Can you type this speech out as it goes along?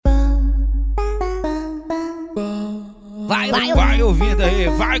Vai ouvindo aí,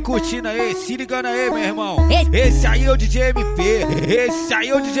 vai curtindo aí, se ligando aí, meu irmão. Esse aí é o DJ MP, esse aí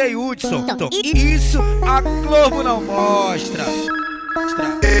é o DJ Hudson. Isso a Globo não mostra.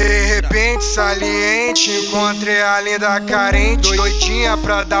 De repente saliente, encontrei a linda carente, doidinha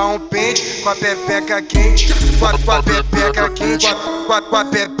pra dar um pente, com a pepeca quente, com a pepeca quente, com a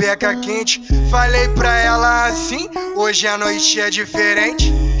pepeca quente. Falei pra ela assim, hoje a noite é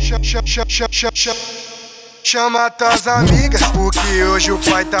diferente. Chama tuas amigas, porque hoje o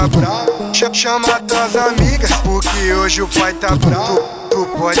pai tá bravo. Chama tuas amigas, porque hoje o pai tá bravo. Tu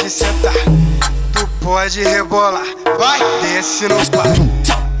pode sentar, tu pode rebolar, vai, desce no pai,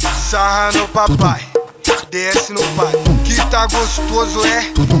 sarra no papai, desce no pai, que tá gostoso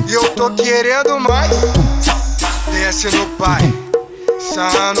e eu tô querendo mais. Desce no pai,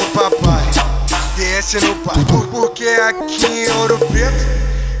 sarra no papai, desce no pai, porque aqui em Ouro Preto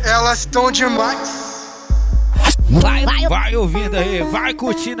elas tão demais. Vai ouvindo aí, vai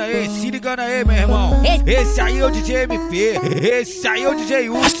curtindo aí, se ligando aí, meu irmão. Esse aí é o DJ MP, esse aí é o DJ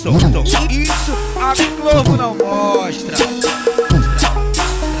Hudson. Isso a Globo não mostra.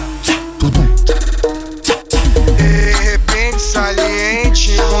 De repente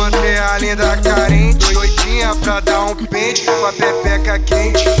saliente, encontrei a linda carente, doidinha pra dar um pente, com a pepeca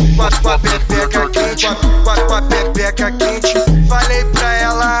quente, com a pepeca quente, com a pepeca quente. Falei pra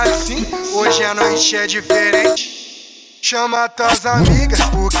ela assim, hoje a noite é diferente. Chama tuas amigas,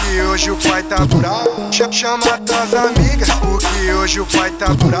 porque hoje o pai tá bravo. Chama tuas amigas, porque hoje o pai tá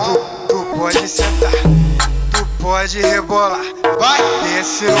bravo. Tu pode sentar, tu pode rebolar, vai,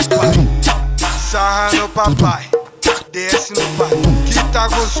 desce no pai, sarra no papai, desce no pai, que tá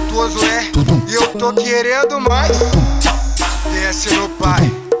gostoso e eu tô querendo mais. Desce no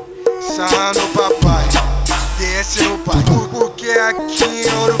pai, sarra no papai, desce no pai, porque aqui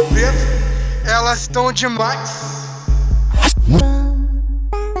em Ouro Preto elas tão demais.